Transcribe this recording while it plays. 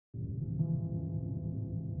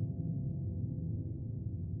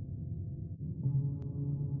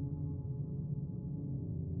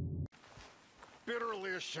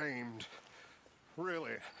bitterly ashamed.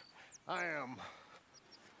 Really, I am.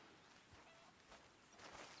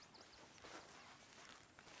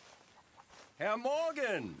 Herr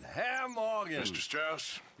Morgan! Herr Morgan! Mr.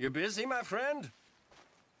 Strauss? You busy, my friend?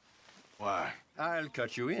 Why? I'll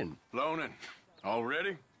cut you in. Loaning?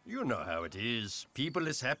 Already? You know how it is. People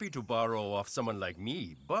is happy to borrow off someone like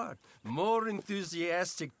me, but more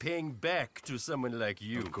enthusiastic paying back to someone like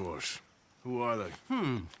you. Of course. Who are they?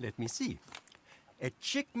 Let me see.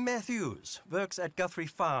 Chick Matthews works at Guthrie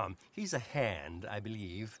Farm. He's a hand, I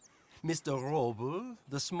believe. Mr. Roble,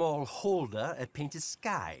 the small holder at Painted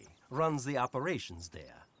Sky, runs the operations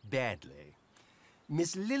there, badly.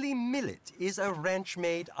 Miss Lily Millet is a ranch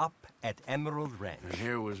maid up at Emerald Ranch. And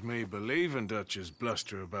here was me believing Dutch's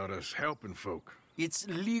bluster about us helping folk. It's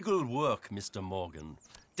legal work, Mr. Morgan.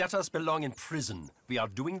 Debtors belong in prison. We are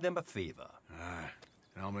doing them a favor. Aye.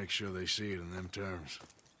 And I'll make sure they see it in them terms.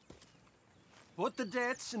 Put the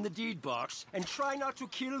debts in the deed box and try not to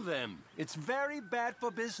kill them. It's very bad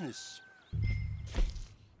for business.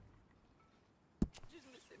 Just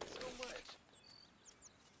miss him so much.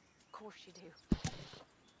 Of course you do.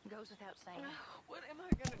 Goes without saying. What am I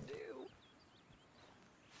gonna do?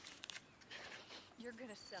 You're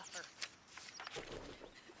gonna suffer.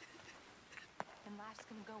 And life's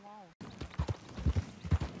gonna go on.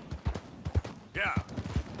 Yeah.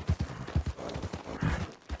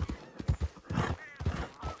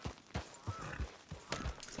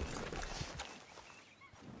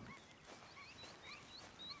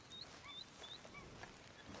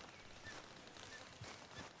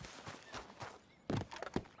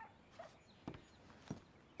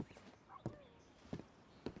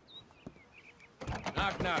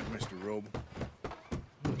 Knock, knock, Mr. Robe.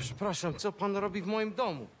 Przepraszam, co pan robi w moim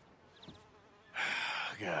domu?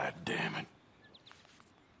 God damn it.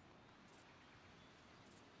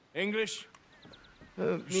 English?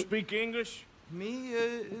 Speak English? Me,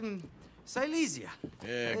 Silesia.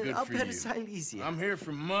 Yeah, good Up for at you. Silesia. I'm here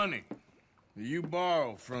for money. You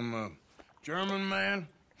borrow from a German man?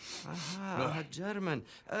 Aha, German.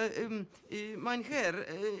 Mein Herr,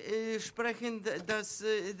 sprechen the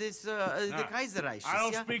Kaiserreich. I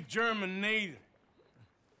don't speak German neither.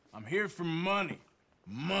 I'm here for money.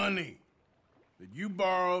 Money that you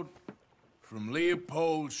borrowed from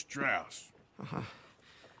Leopold Strauss.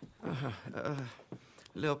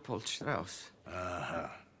 Leopold Strauss. Uh-huh.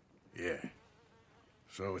 Yeah.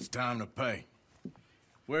 So it's time to pay.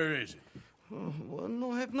 Where is it? Oh, well,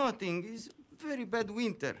 no, have nothing. It's very bad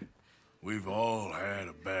winter. We've all had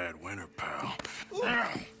a bad winter, pal.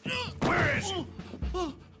 Where is it?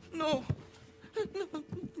 Oh, no. No,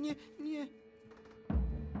 nie, nie.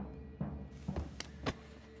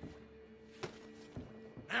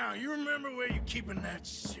 Now, you remember where you're keeping that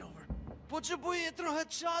silver? Potrzebuję trochę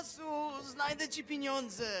czasu. Znajdę ci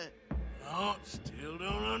pieniądze. No, still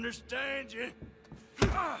don't understand you.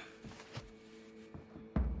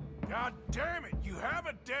 God damn it! You have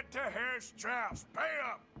a debt to Herr Strauss. Pay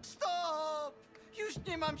up! Stop! Już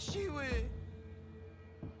nie mam siły.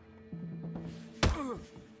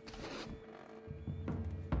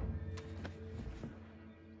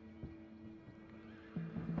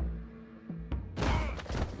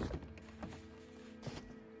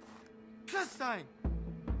 Przestań!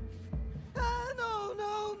 No, no,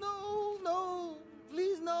 no, no.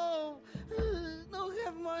 Please, no. No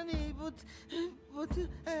have money, but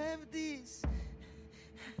I have this.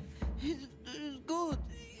 It's good.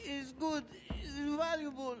 It's good. It's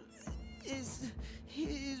valuable. It's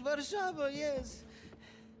Warszawa, yes.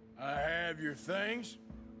 I have your things,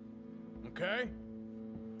 okay?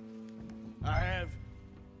 I have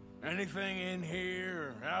anything in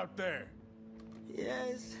here or out there.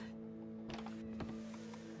 Yes.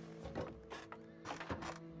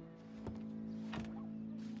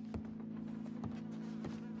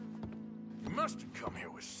 You must have come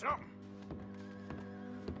here with something.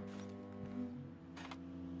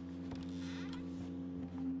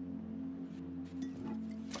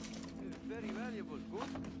 Very valuable. Good.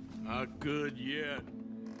 Not good yet.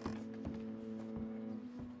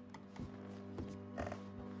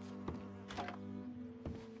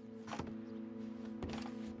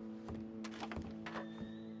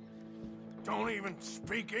 Don't even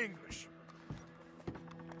speak English.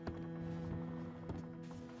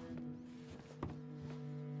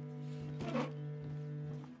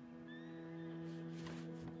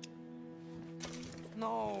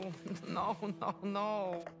 No, no, no,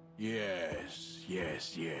 no. Yes,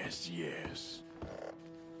 yes, yes, yes.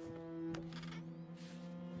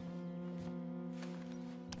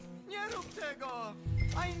 Nie rób tego!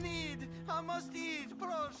 I must eat,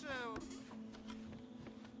 proszę!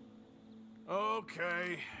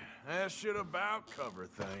 Okay, that should about cover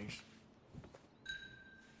things.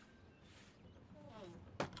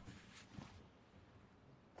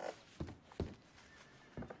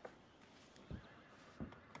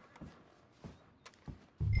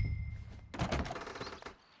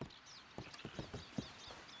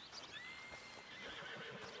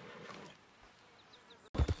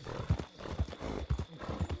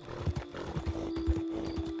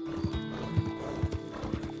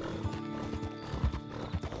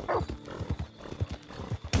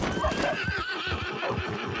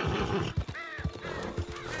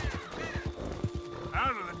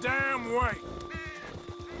 Out of the damn way!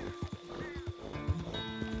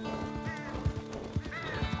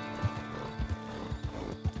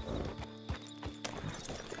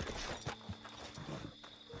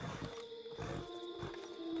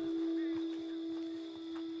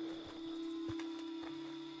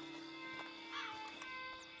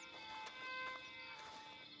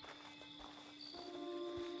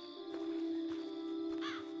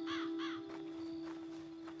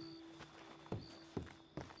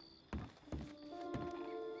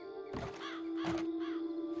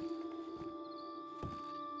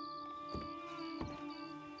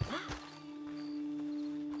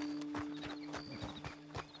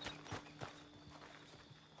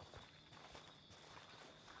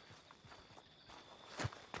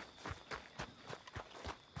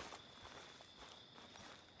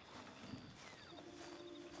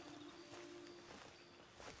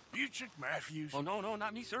 You Chick Matthews? Oh, no,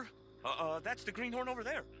 not me, sir. That's the greenhorn over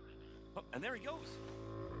there. Oh, and there he goes.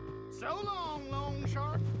 So long, Long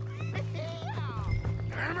Shark.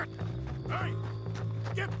 Damn it! Hey!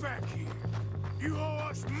 Get back here! You owe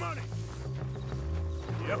us money!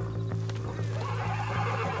 Yep.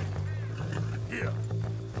 Here.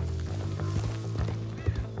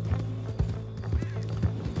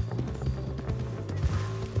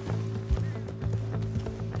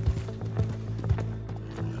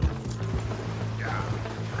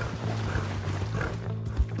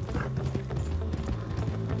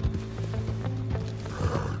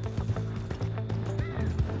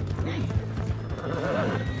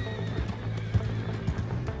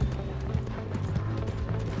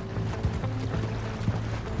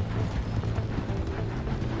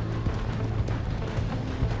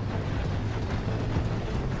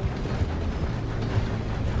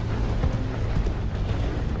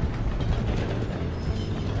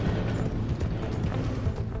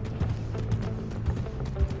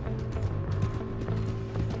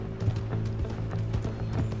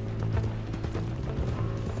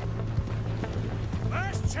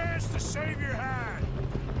 Last chance to save your hide.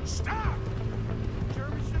 Stop!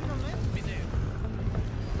 Jeremy shouldn't have left me there.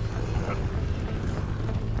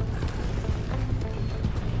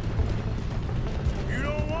 You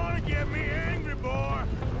don't want to get me angry, boy.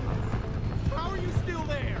 How are you still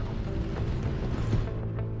there?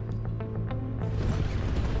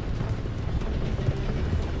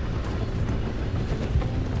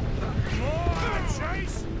 The more I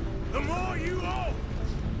chase, the more you owe.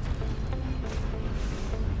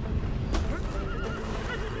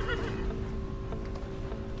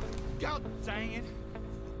 God dang it.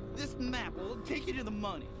 This map will take you to the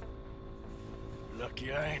money.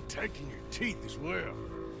 Lucky I ain't taking your teeth as well.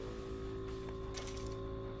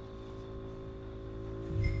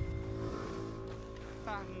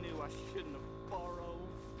 I knew I shouldn't have borrowed.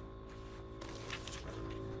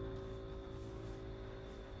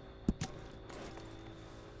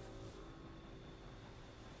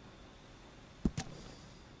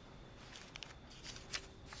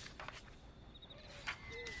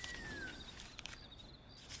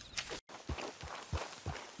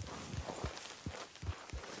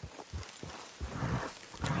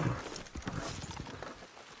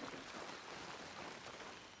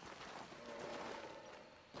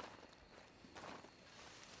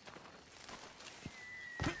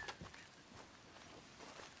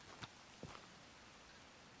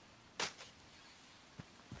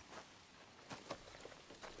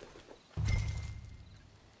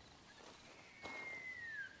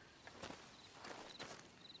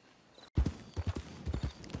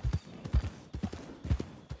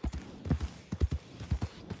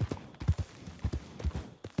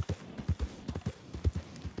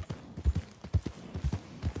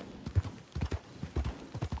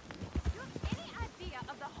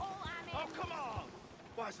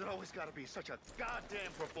 Why's it always gotta be such a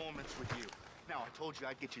goddamn performance with you? Now, I told you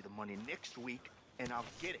I'd get you the money next week, and I'll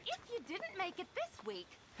get it. If you didn't make it this week,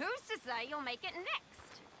 who's to say you'll make it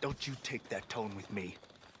next? Don't you take that tone with me.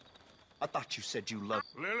 I thought you said you loved...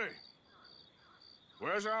 Lily,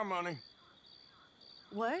 where's our money?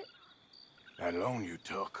 What? That loan you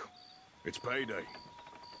took. It's payday.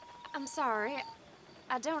 I'm sorry.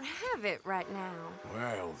 I don't have it right now.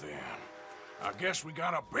 Well then, I guess we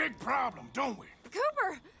got a big problem, don't we?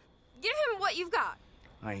 Cooper, give him what you've got.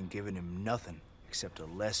 I ain't giving him nothing except a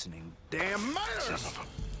lessening damn manners! Son of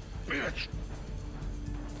a bitch!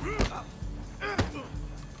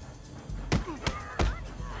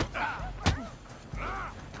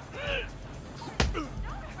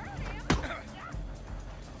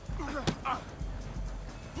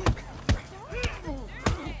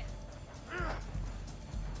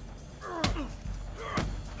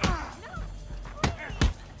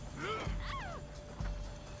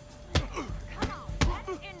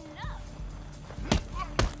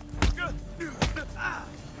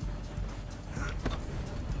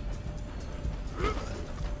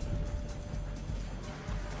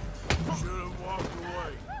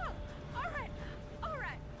 All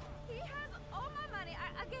right. He has all my money.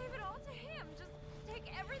 I gave it all to him. Just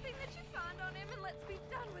take everything that you find on him and let's be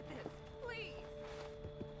done with this. Please.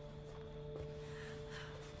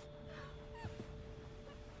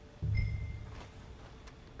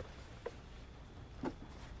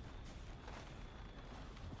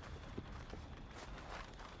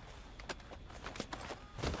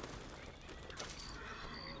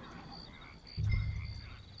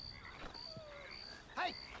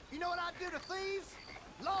 Hey, you know what I'd do to thieves?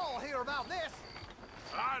 Law will hear about this.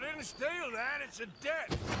 I didn't steal that, it's a debt.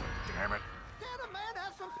 Damn it. Can a man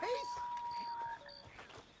have some peace?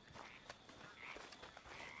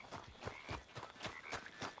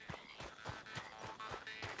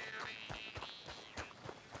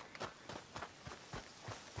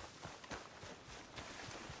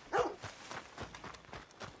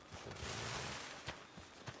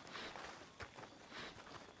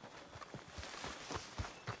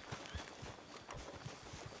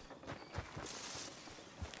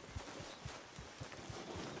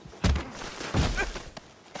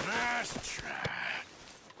 Nice try.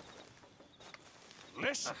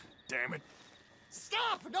 Listen, damn it.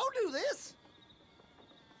 Stop! Don't do this!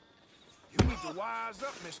 You need to wise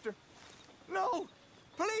up, mister. No!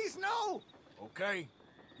 Please, no! Okay,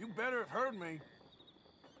 you better have heard me.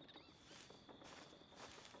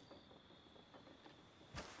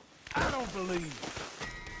 I don't believe you.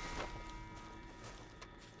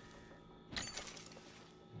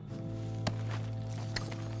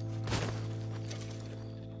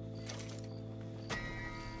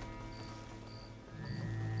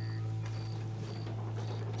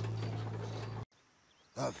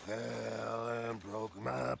 I fell and broke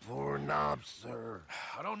my poor knob, sir.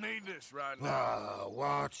 I don't need this right now. Ah,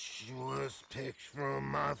 watch was picked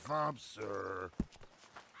from my fob, sir.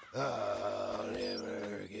 I'll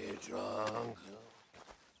never get drunk.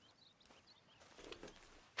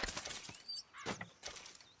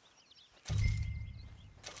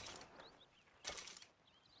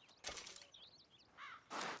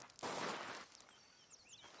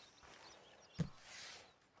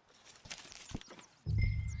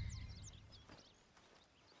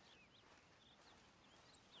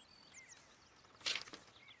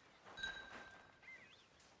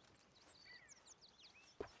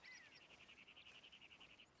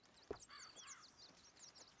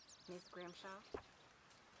 Miss Grimshaw?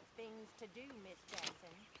 Things to do, Miss Jackson.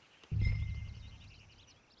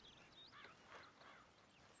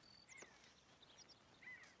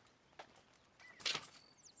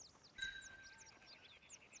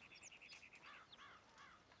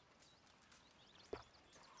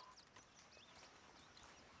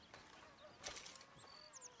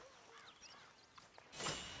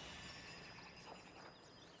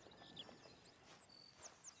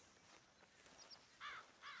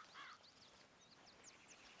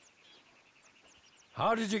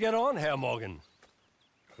 How did you get on, Herr Morgan?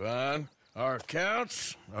 Fine. Our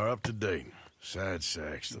accounts are up to date. Sad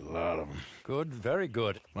sacks, a lot of them. Good, very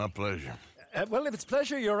good. My pleasure. Well, if it's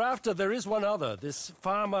pleasure you're after, there is one other. This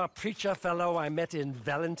farmer preacher fellow I met in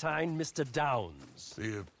Valentine, Mr. Downs.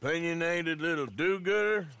 The opinionated little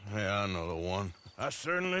do-gooder? Yeah, I know the one. I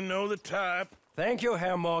certainly know the type. Thank you,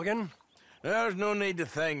 Herr Morgan. There's no need to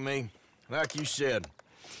thank me. Like you said,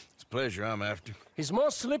 it's pleasure I'm after. He's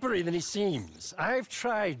more slippery than he seems. I've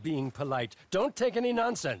tried being polite. Don't take any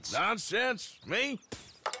nonsense. Nonsense? Me?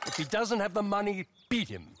 If he doesn't have the money, beat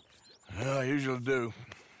him. Well, I usually do.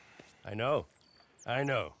 I know. I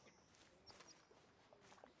know.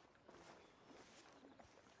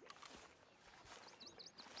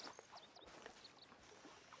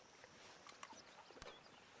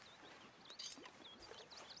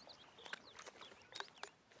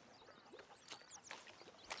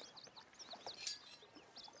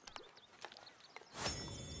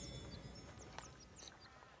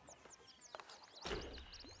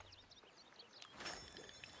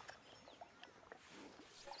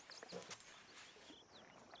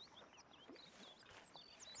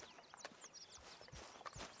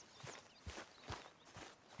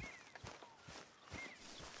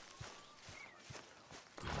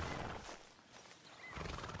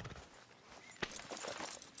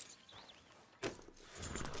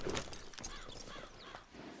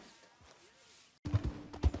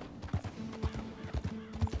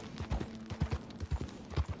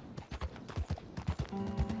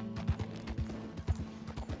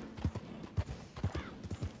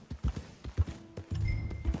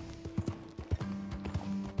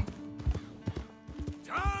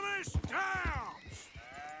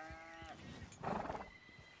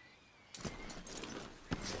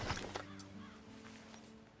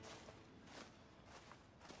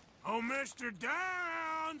 Oh, Mr.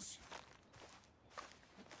 Downs!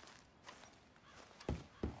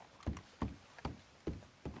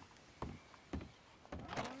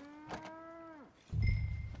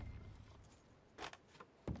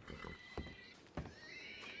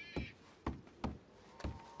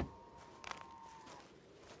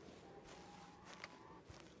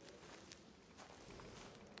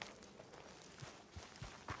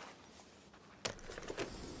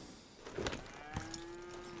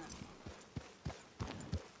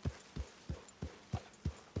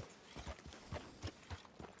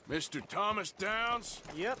 Mr. Thomas Downs?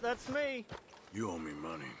 Yep, that's me. You owe me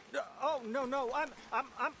money. Oh, no,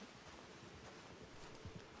 I'm...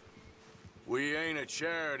 We ain't a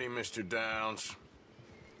charity, Mr. Downs.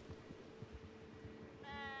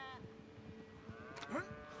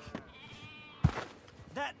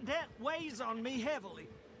 That debt weighs on me heavily.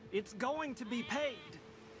 It's going to be paid.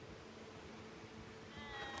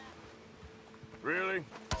 Really?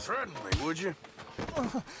 Threaten me, would you?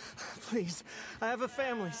 Please, I have a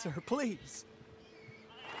family, sir, please.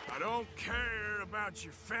 I don't care about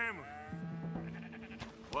your family.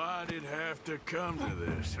 Why'd it have to come to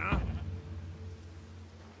this, huh?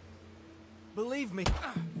 Believe me.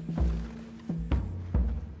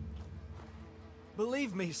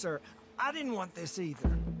 Believe me, sir, I didn't want this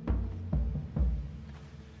either.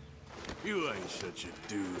 You ain't such a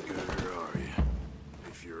do-gooder, are you?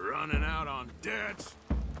 If you're running out on debts...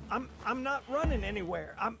 I'm not running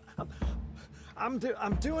anywhere. I'm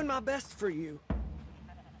doing my best for you.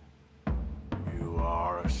 You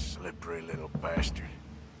are a slippery little bastard.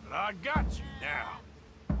 But I got you now.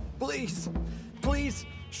 Please,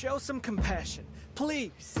 show some compassion.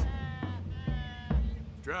 Please.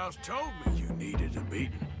 Strauss told me you needed a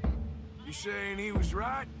beating. You saying he was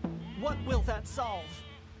right? What will that solve?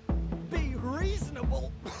 Be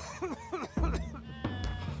reasonable.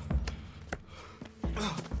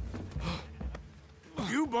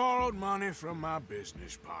 You borrowed money from my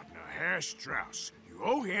business partner, Herr Strauss. You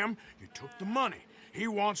owe him, you took the money. He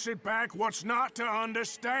wants it back, what's not to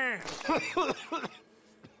understand?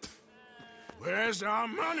 Where's our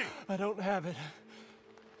money? I don't have it.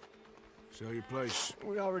 Sell your place.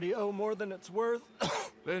 We already owe more than it's worth.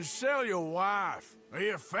 Then sell your wife, or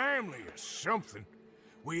your family, or something.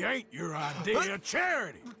 We ain't your idea of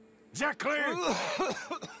charity. Is that clear?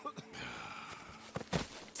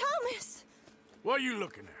 Thomas! What are you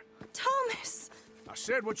looking at? Thomas! I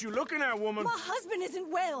said what you looking at, woman. My husband isn't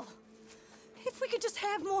well. If we could just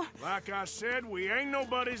have more... Like I said, we ain't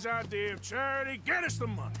nobody's idea of charity. Get us the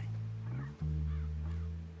money.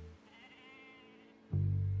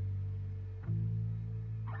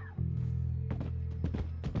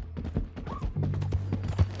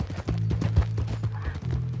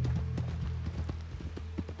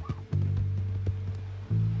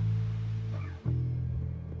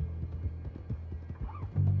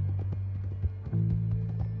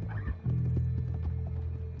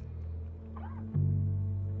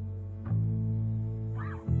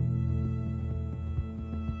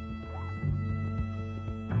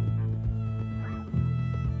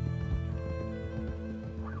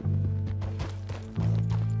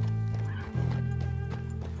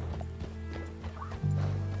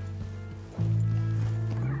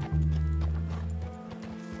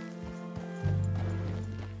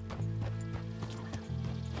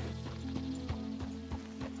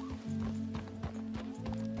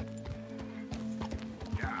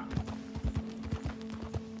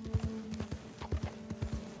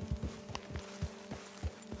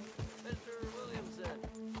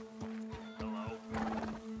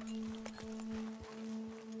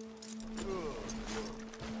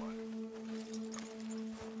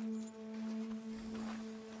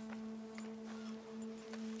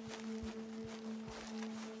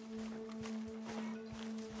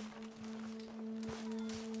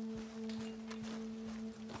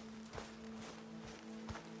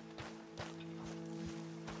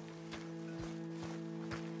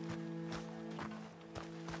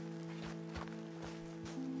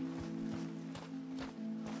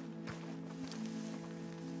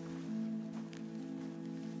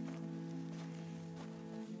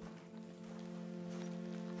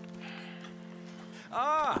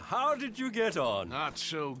 Ah, how did you get on? Not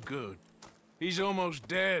so good. He's almost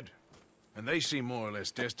dead. And they seem more or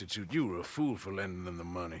less destitute. You were a fool for lending them the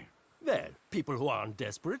money. Well, people who aren't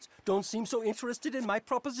desperate don't seem so interested in my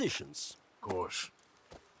propositions. Of course.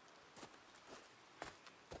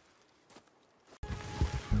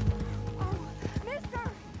 Oh, mister!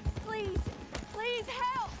 Please! Please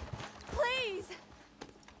help! Please!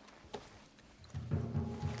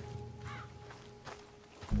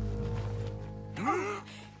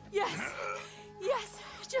 Yes. Yes.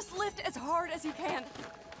 Just lift as hard as you can.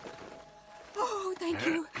 Oh, thank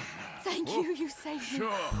you. Thank you. You saved me.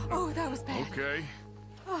 Sure. Oh, that was bad. Okay.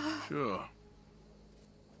 Sure.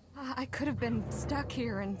 I could have been stuck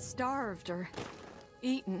here and starved or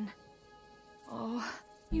eaten. Oh,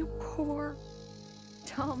 you poor,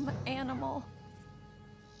 dumb animal.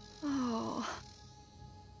 Oh.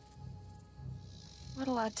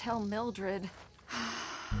 What'll I tell Mildred?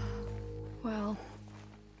 Well,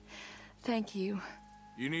 thank you.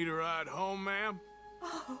 You need a ride home, ma'am?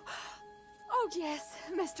 Oh, yes,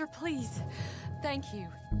 mister, please. Thank you.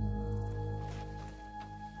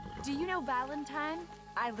 Do you know Valentine?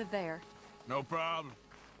 I live there. No problem.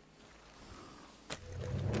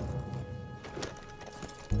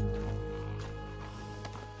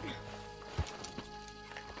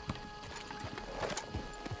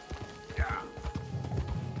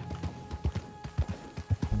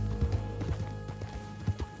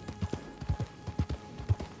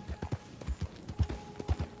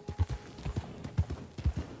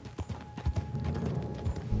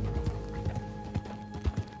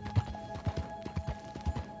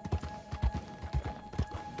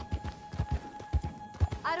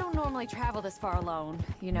 I don't normally travel this far alone,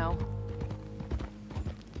 you know.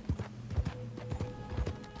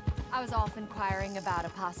 I was off inquiring about a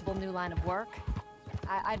possible new line of work.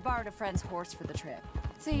 I'd borrowed a friend's horse for the trip.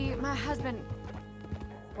 See, my husband...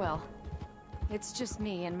 Well, it's just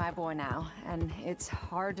me and my boy now, and it's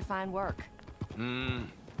hard to find work.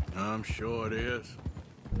 I'm sure it is.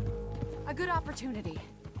 A good opportunity.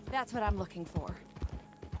 That's what I'm looking for.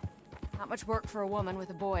 Not much work for a woman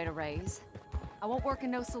with a boy to raise. I won't work in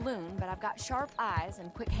no saloon, but I've got sharp eyes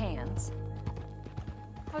and quick hands.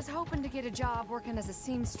 I was hoping to get a job working as a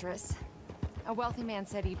seamstress. A wealthy man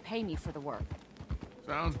said he'd pay me for the work.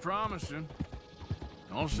 Sounds promising.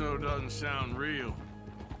 Also doesn't sound real.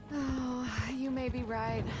 Oh, you may be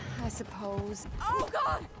right, I suppose. Oh,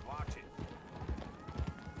 God! Watch it.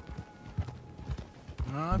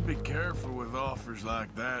 I'd be careful with offers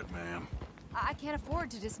like that, ma'am. I can't afford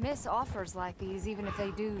to dismiss offers like these, even if they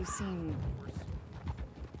do seem...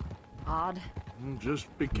 odd.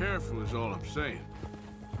 Just be careful is all I'm saying.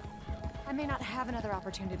 I may not have another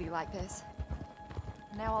opportunity like this.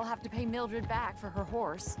 Now I'll have to pay Mildred back for her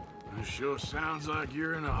horse. It sure sounds like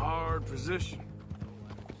you're in a hard position.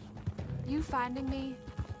 You finding me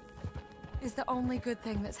is the only good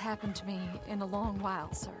thing that's happened to me in a long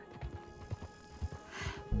while, sir.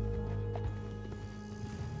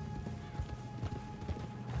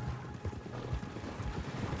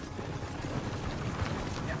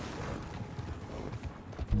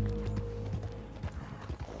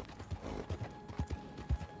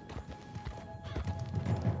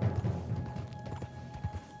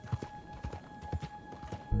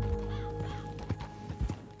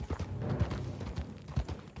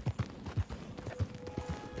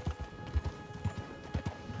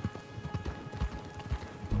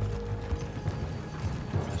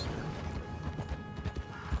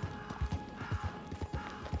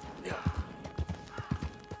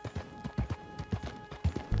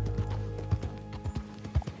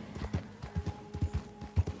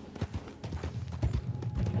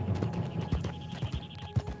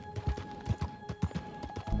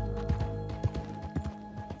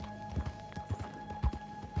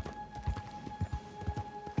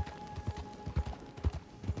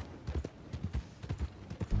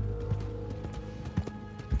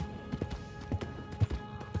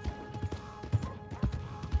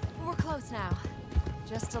 We're close now.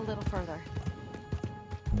 Just a little further.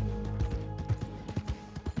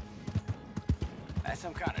 That's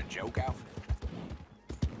some kind of joke, Alfred?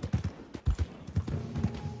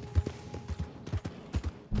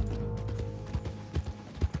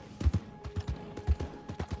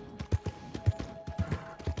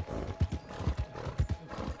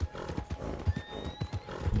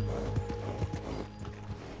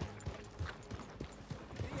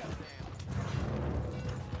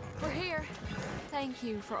 We're here. Thank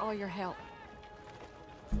you for all your help.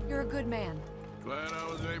 You're a good man. Glad I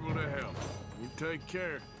was able to help. You take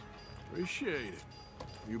care. Appreciate it.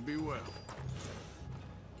 You be well.